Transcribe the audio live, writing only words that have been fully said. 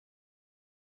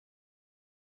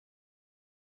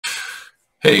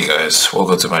Hey guys,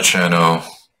 welcome to my channel.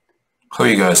 Hope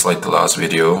you guys liked the last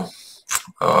video.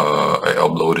 I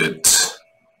uploaded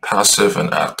passive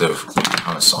and active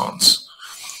reconnaissance.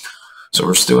 So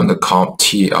we're still in the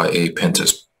CompTIA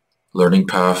pentest learning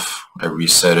path. I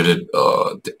reset it,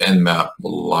 the Nmap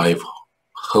live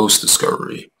host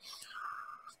discovery.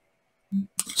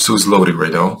 So it's loading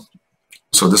right now.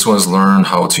 So this one's learn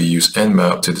how to use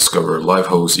Nmap to discover live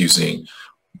hosts using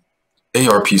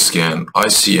ARP scan,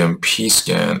 ICMP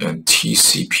scan, and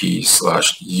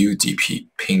TCP/UDP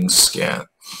ping scan.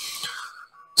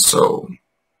 So,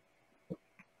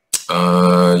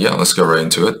 yeah, let's get right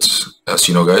into it. As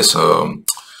you know, guys,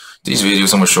 these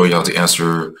videos I'm going to show you how to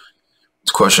answer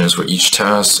questions for each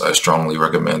task. I strongly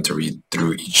recommend to read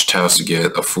through each task to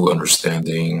get a full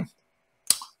understanding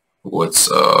what's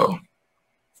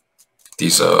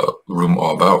these room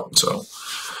all about. So,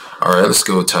 all right, let's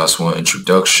go task 1,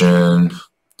 introduction.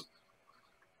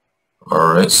 All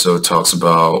right, so it talks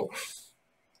about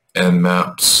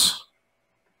Nmaps,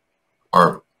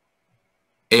 ARP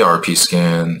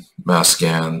scan, mass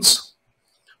scans,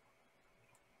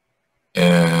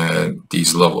 and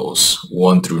these levels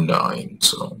 1 through 9.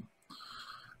 So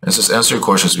it says answer your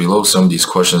questions below. Some of these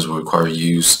questions will require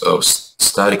use of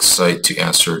static site to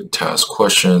answer task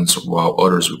questions, while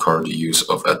others require the use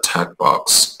of attack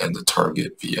box and the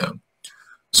target VM.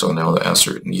 So now the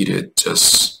answer needed,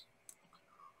 just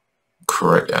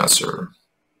correct answer.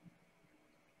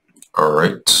 All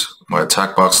right, my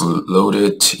attack box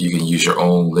loaded. You can use your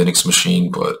own Linux machine,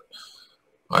 but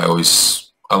I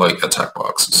like attack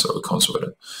boxes, so it comes with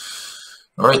it.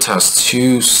 All right, task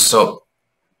 2,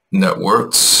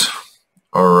 Subnetworks.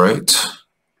 All right.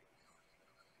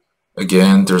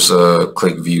 Again, there's a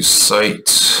click view site.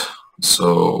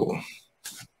 So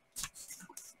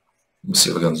let me see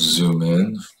if I can zoom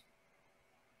in.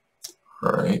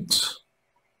 All right.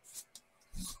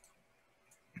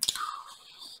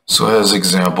 So as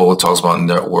example, it talks about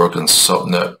network and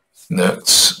subnet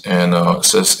nets, and it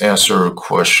says answer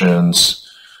questions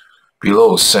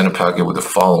below. Send a packet with the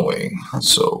following.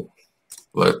 So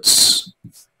let's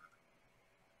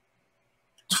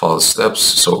follow the steps.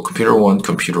 So computer 1,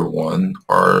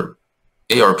 our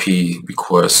ARP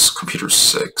requests computer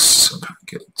 6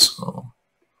 packet. So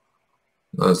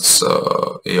let's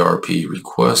ARP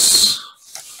requests.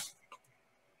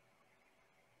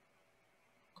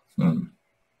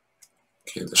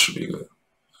 Okay, this should be good.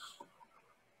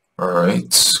 All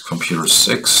right, computer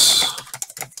 6,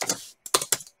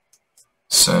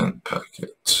 send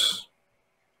packet.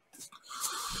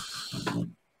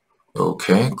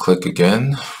 Okay, click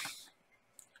again.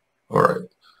 All right,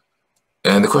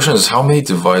 and the question is, how many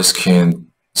devices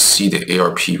can see the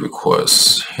ARP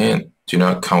requests? Hint, do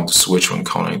not count the switch when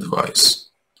counting device.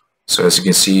 So as you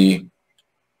can see,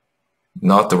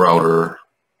 not the router,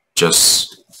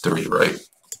 just 3, right?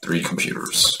 3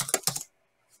 computers.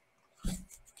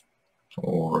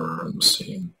 Or let me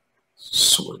see,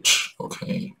 switch,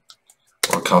 okay.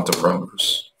 Or count the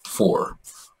routers, 4.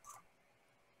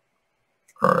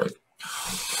 All right.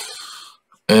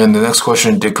 And the next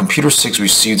question, did computer 6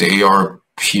 receive the ARP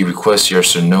request,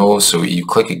 yes or no? So you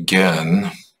click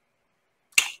again.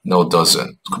 No, it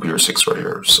doesn't. Computer 6 right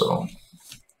here, so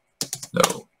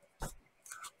no.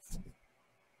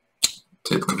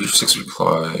 Did computer 6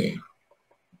 reply?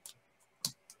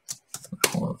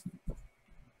 I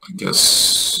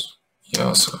guess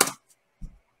yes,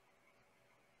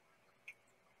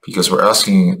 because we're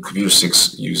asking computer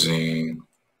 6 using,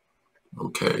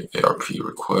 okay, ARP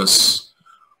requests.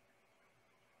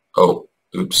 Oh,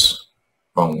 oops,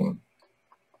 wrong one.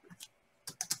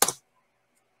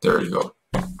 There you go.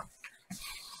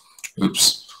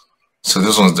 Oops. So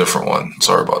this one's a different one.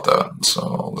 Sorry about that.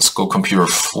 So let's go computer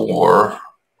 4,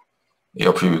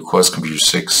 ARP request, computer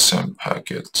 6, send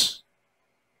packet.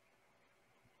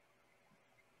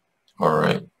 All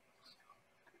right.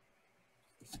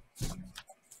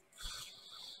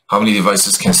 How many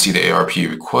devices can see the ARP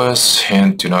request?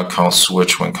 Hint, do not count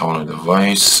switch when counting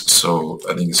device. So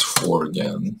I think it's 4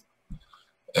 again.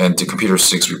 And did computer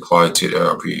 6 reply to the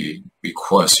ARP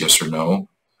request, yes or no?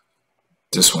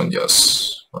 This one,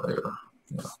 yes. Right here.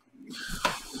 Yeah.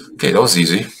 Okay, that was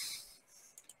easy.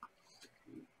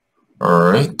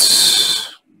 All right.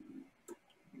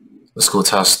 Let's go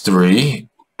task 3.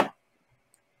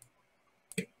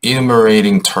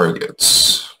 Enumerating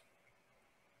targets.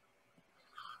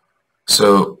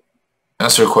 So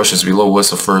answer questions below.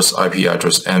 What's the first IP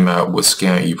address Nmap with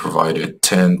scan you provided?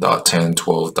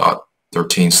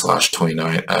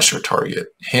 10.10.12.13/29 as your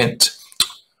target. Hint,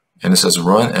 and it says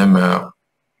run Nmap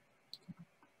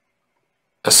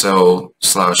sl/sl/.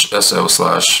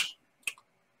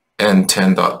 and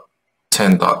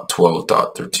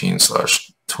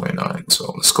 10.12.13/29.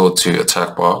 So let's go to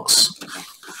attack box.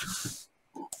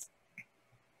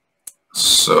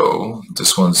 So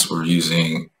this one's we're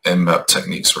using Nmap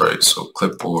techniques, right? So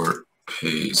clipboard,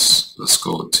 paste. Let's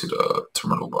go to the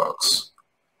terminal box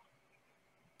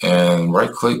and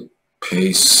right click,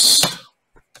 paste.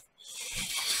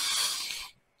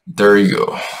 There you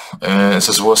go. And it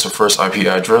says what's the first IP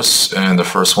address, and the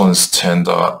first one is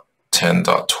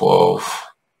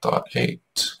 10.10.12.8.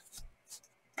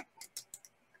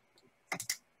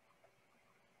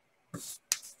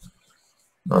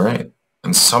 All right.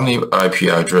 And some of the IP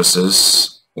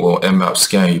addresses will Nmap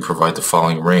scan you provide the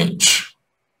following range: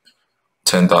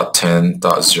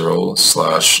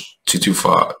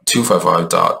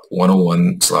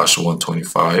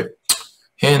 10.10.0/255.101/125.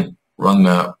 Hint, run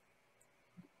map.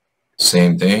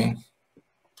 Same thing.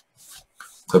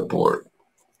 Clipboard.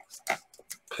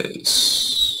 Paste.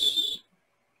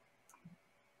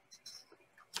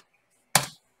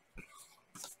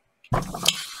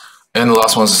 And the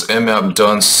last one is Nmap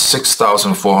done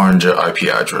 6,400 IP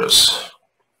address.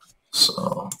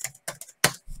 So,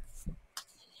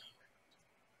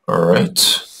 all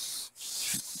right.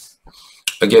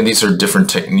 Again, these are different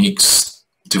techniques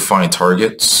to find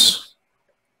targets.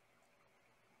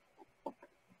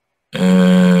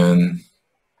 And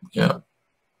yeah.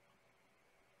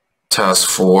 Task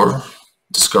 4,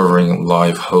 discovering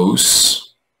live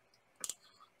hosts.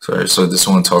 Sorry, so this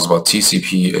one talks about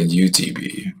TCP and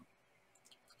UDP.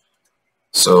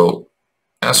 So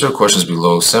answer the questions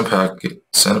below, send a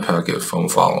packet from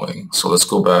following. So let's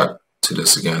go back to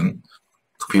this again.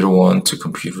 Computer 1 to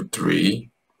computer 3,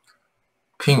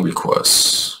 ping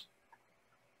requests.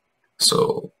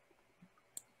 So,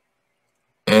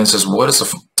 and it says, what is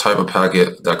the type of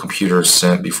packet that computer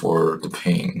sent before the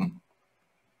ping?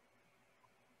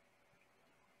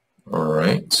 All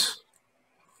right.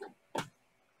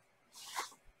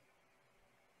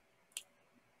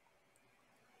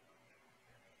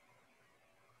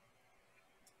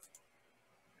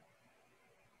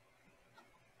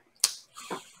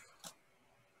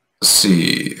 Let's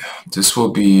see, this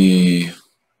will be,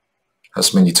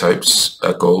 has many types,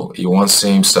 echo, E1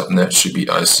 same subnet should be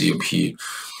ICMP.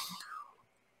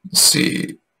 Let's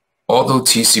see, although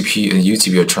TCP and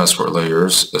UDP are transport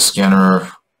layers, the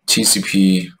scanner,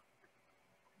 TCP,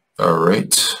 all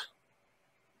right.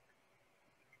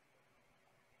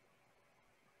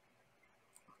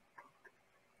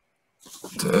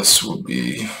 This will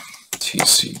be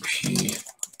TCP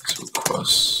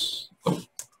request. Oh.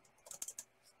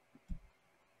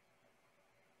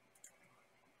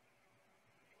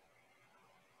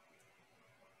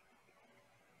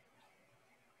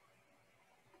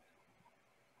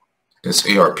 It's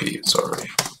ARP, sorry.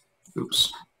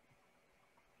 Oops.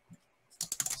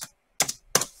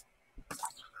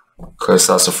 Because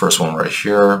that's the first one right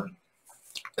here.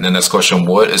 And the next question,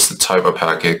 what is the type of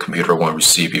packet computer 1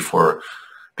 received before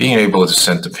being able to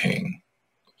send the ping?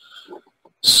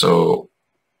 So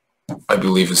I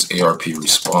believe it's ARP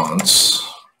response.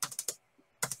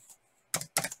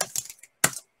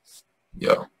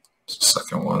 Yeah, it's the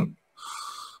second one.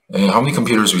 And how many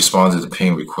computers responded to the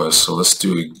ping request? So let's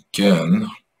do it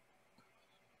again.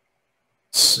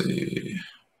 Let's see.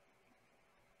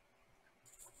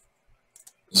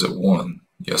 Is it 1?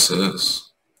 Yes, it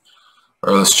is.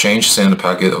 All right, let's send the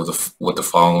packet of with the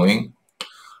following: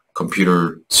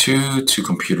 computer 2 to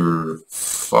computer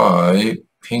 5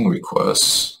 ping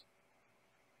requests.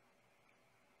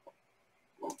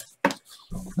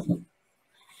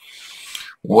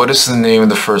 What is the name of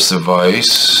the first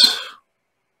device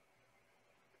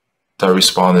that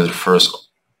responded to the first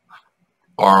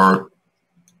ARP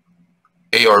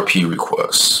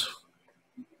request?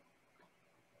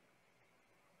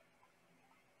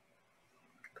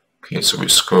 Okay, so we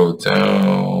scroll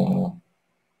down.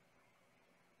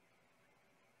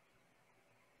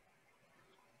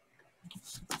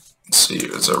 Let's see,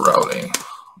 it's a routing.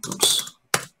 Oops.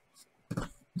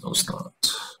 No, it's not.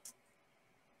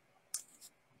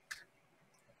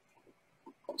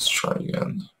 Let's try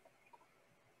again.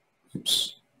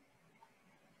 Oops.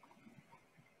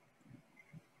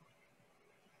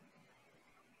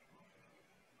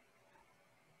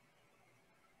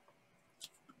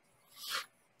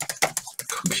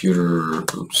 Computer,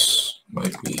 oops,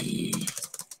 might be,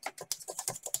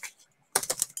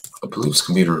 I believe it's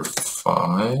computer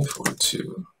 5 or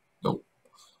 2. Nope.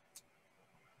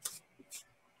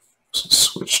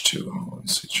 Switch to,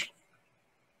 let's see.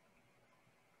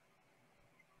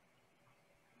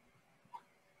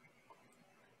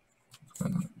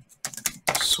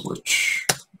 Switch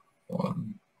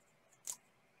 1.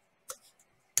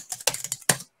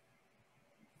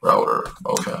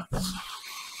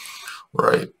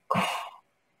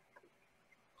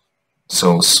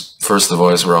 So first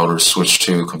device router switch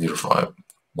to computer 5.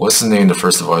 What's the name of the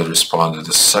first device respond to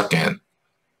the second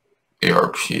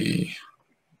ARP?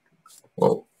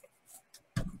 Well,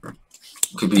 it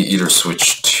could be either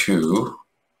switch 2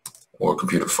 or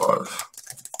computer 5.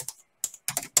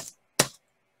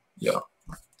 Yeah.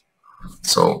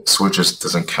 So switches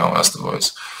doesn't count as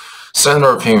device. Send an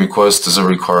ARP request. Does it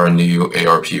require a new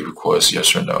ARP request?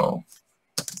 Yes or no?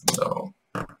 No.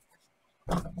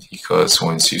 Because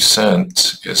once you send,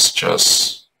 it's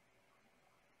just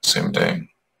same thing.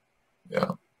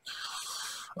 Yeah.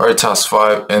 All right, task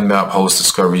 5, Nmap host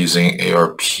discovery using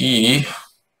ARP.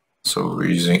 So we're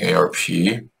using ARP.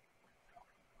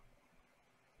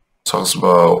 Talks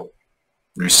about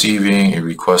receiving and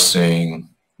requesting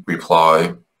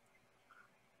reply.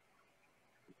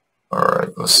 All right,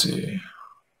 let's see.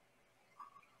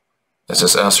 It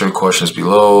says answer questions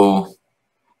below.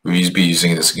 We'll be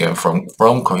using this again from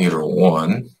computer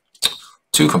 1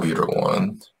 to computer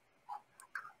 1.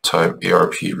 Type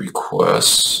ARP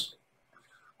request.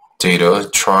 Data,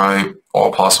 try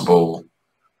all possible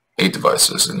 8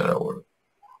 devices in the network.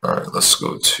 All right, let's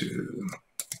go to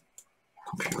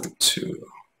computer 2.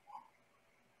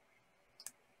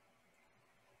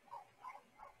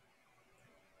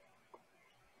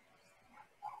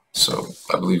 So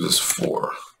I believe it's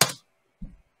 4.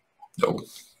 Nope.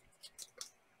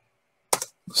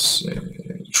 Let's see.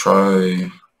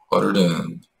 Try other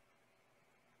than.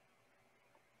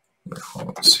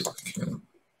 Let's see if I can.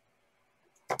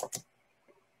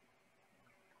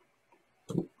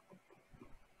 Nope.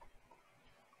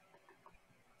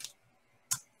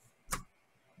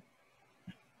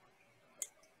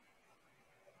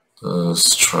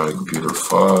 Let's try computer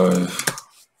 5.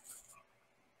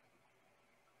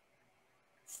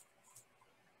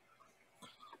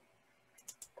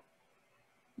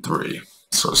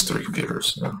 So it's 3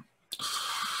 computers. Yeah.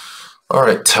 All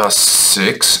right, task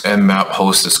 6, Nmap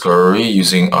host discovery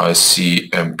using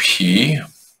ICMP.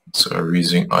 So we're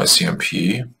using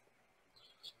ICMP.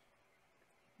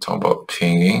 Talk about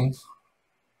pinging.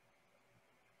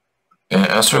 And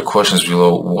answer questions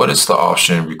below. What is the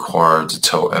option required to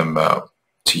tell Nmap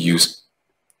to use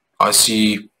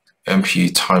ICMP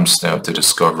timestamp to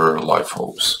discover live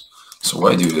hosts? So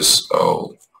what I do is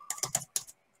I'll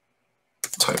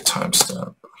type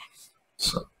timestamp.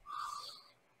 So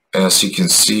as you can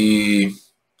see, it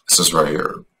says right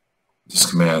here, this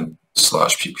command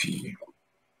 /pp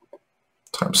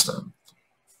timestamp.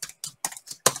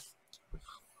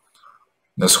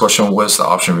 Next question, what is the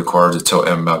option required to tell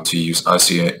Nmap to use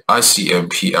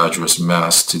ICMP address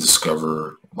mask to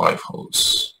discover live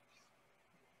hosts?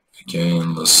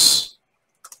 Again,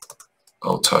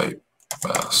 I'll type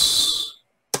mask.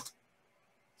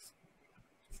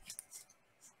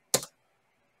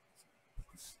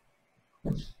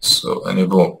 So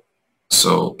enable,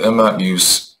 so Nmap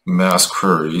use mask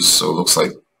queries, so it looks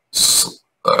like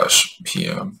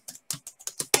 /pm.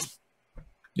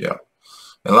 Yeah.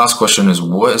 And last question is,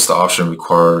 what is the option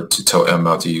required to tell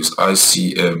Nmap to use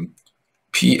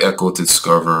ICMP echo to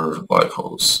discover live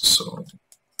hosts? So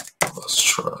let's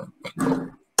try echo.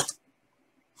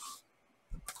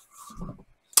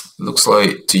 It looks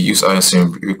like to use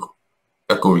ICMP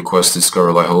echo request to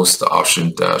discover live hosts, the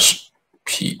option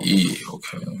 -PE.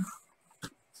 Okay.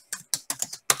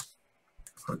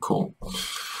 All right, cool.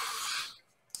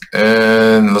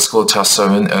 And let's go to task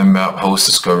 7, Nmap host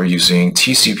discovery using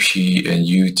TCP and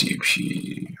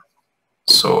UDP.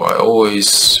 So I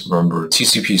always remember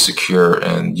TCP is secure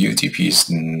and UDP is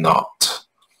not.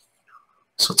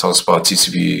 So it talks about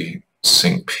TCP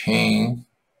sync ping.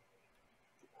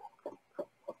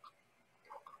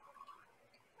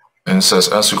 And it says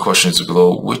answer questions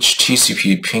below. Which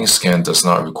TCP ping scan does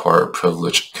not require a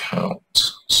privilege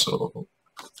account? So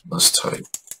let's type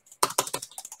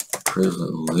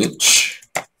privilege.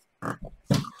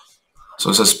 So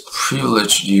it says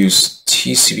privilege use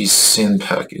TCP SYN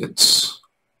packets.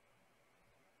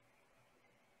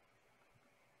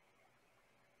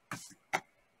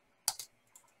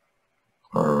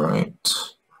 All right.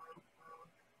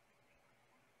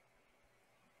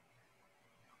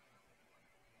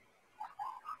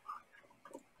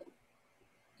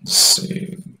 Let's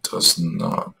see, does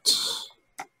not.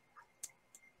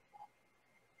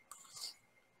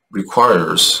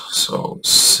 Requires, so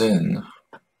SYN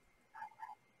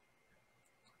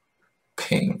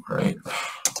ping, right?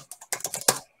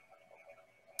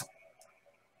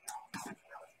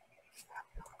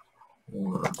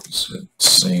 Or is it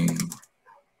SYN?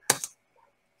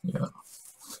 Yeah,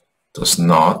 does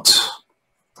not.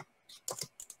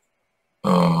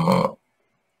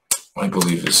 I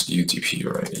believe it's UDP,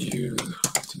 right?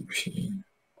 UDP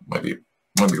might be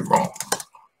might be wrong.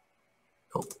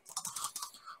 Nope.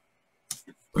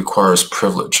 Requires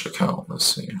privilege account. Let's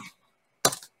see.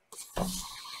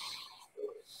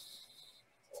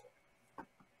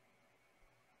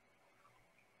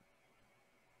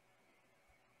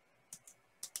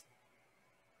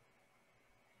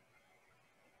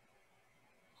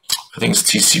 I think it's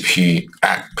TCP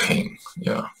ACK ping.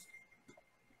 Yeah.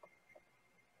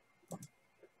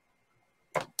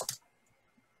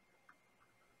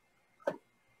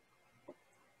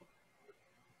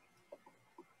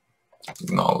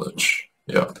 Acknowledge.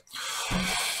 Yeah.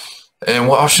 And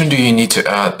what option do you need to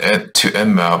add to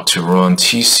Nmap to run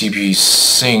TCP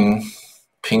SYNC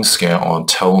ping scan on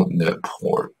Telnet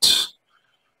port?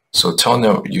 So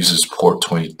Telnet uses port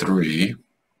 23.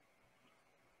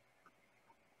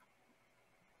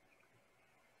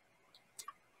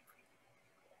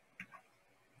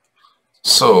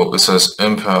 So it says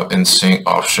Nmap in sync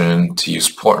option to use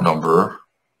port number,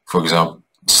 for example,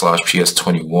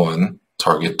 /PS21,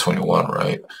 target 21,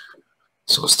 right?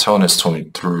 So it's Telnet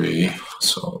 23,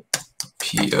 so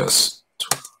PS,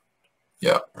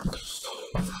 yeah.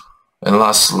 And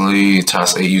lastly,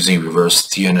 task 8 using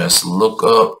Reverse-DNS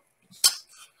lookup.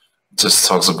 Just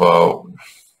talks about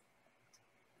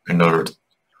another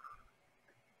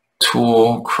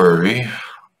tool query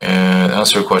and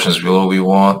answer questions below. We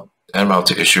want Nmap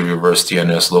to issue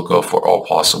Reverse-DNS lookup for all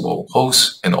possible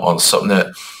hosts and on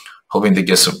subnet, hoping to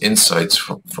get some insights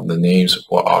from the names.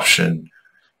 What option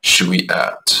should we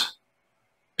add?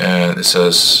 And it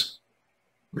says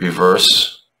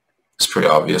reverse. It's pretty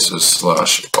obvious. It's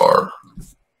 /r.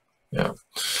 Yeah.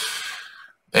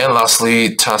 And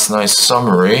lastly, task 9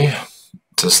 summary.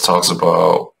 Just talks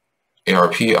about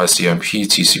ARP, ICMP,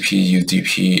 TCP,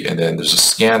 UDP, and then there's a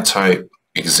scan type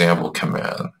example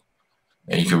command.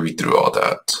 And you can read through all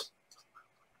that.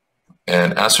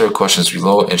 And answer the questions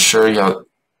below. Ensure you have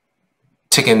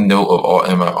taken note of all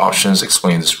Nmap options.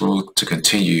 Explain this rule. To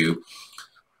continue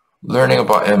learning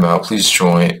about Nmap, please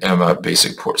join Nmap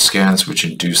basic port scans, which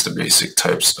introduce the basic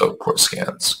types of port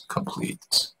scans.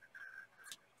 Complete.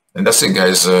 And that's it,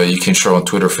 guys. You can show on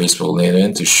Twitter, Facebook,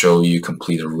 LinkedIn to show you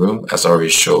complete a room, as I already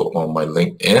showed on my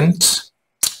LinkedIn.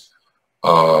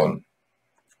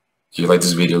 If you like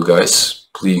this video, guys,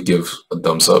 please give a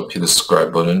thumbs up, hit the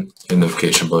subscribe button, hit the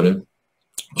notification button.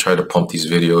 Try to pump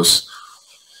these videos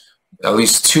at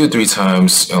least 2 or 3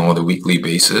 times on a weekly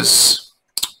basis.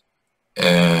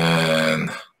 And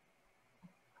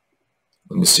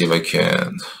let me see if I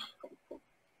can.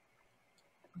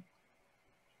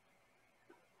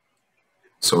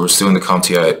 So we're still in the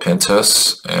CompTIA pen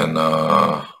test, and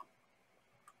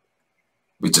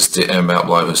we just did Nmap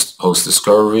live host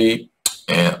discovery,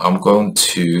 and I'm going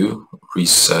to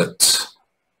reset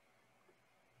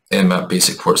Nmap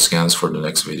basic port scans for the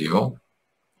next video.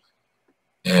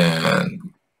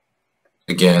 And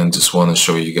again, just want to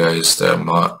show you guys that I'm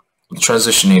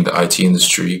transitioning the IT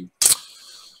industry,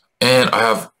 and I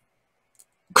have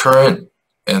current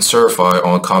and certified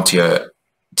on CompTIA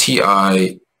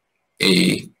TIA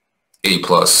A+,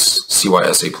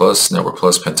 CYSA+, Network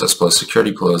Plus, Pentest Plus,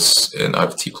 Security Plus, and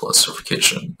IPT Plus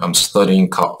certification. I'm studying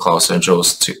Cloud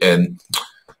Essentials to end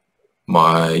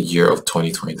my year of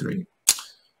 2023.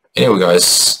 Anyway,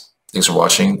 guys, thanks for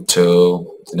watching.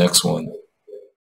 Till the next one.